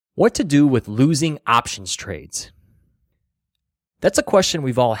What to do with losing options trades? That's a question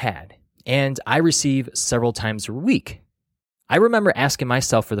we've all had, and I receive several times a week. I remember asking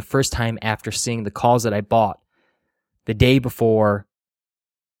myself for the first time after seeing the calls that I bought the day before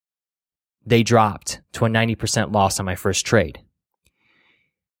they dropped to a 90% loss on my first trade.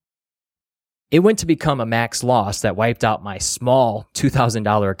 It went to become a max loss that wiped out my small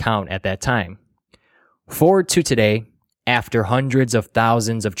 $2,000 account at that time. Forward to today, after hundreds of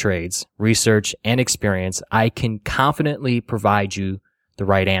thousands of trades, research, and experience, I can confidently provide you the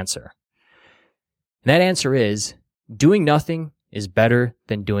right answer. And that answer is, doing nothing is better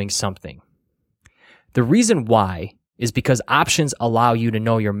than doing something. The reason why is because options allow you to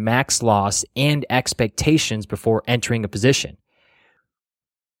know your max loss and expectations before entering a position,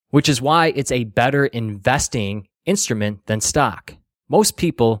 which is why it's a better investing instrument than stock. Most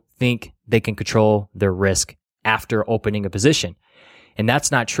people think they can control their risk after opening a position. And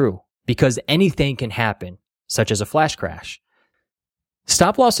that's not true because anything can happen, such as a flash crash.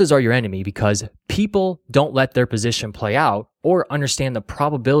 Stop losses are your enemy because people don't let their position play out or understand the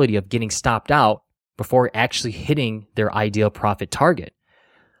probability of getting stopped out before actually hitting their ideal profit target.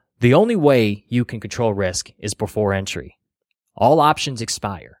 The only way you can control risk is before entry. All options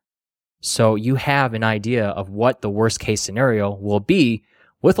expire. So you have an idea of what the worst case scenario will be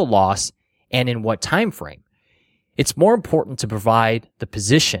with a loss and in what time frame. It's more important to provide the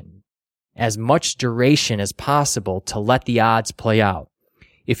position as much duration as possible to let the odds play out.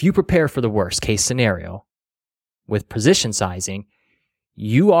 If you prepare for the worst case scenario with position sizing,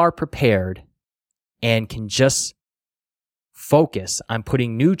 you are prepared and can just focus on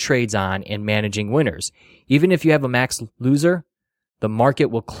putting new trades on and managing winners. Even if you have a max loser, the market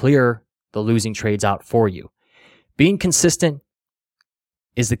will clear the losing trades out for you. Being consistent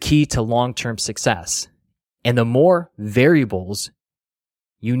is the key to long-term success. And the more variables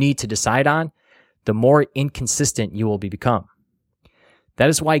you need to decide on, the more inconsistent you will become. That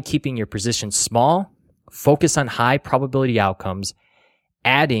is why keeping your position small, focus on high probability outcomes,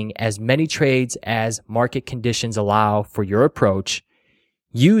 adding as many trades as market conditions allow for your approach,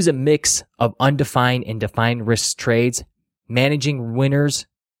 use a mix of undefined and defined risk trades, managing winners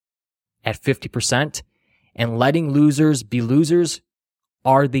at 50%, and letting losers be losers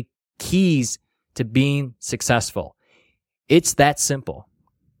are the keys to being successful. It's that simple.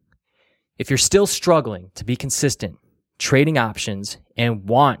 If you're still struggling to be consistent, trading options, and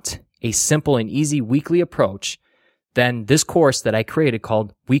want a simple and easy weekly approach, then this course that I created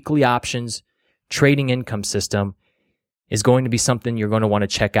called Weekly Options Trading Income System is going to be something you're going to want to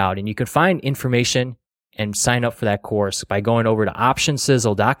check out. And you can find information and sign up for that course by going over to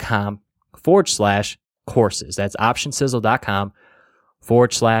optionsizzle.com/courses. That's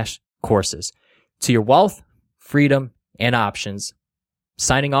optionsizzle.com/courses. To your wealth, freedom, and options.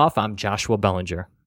 Signing off, I'm Joshua Bellinger.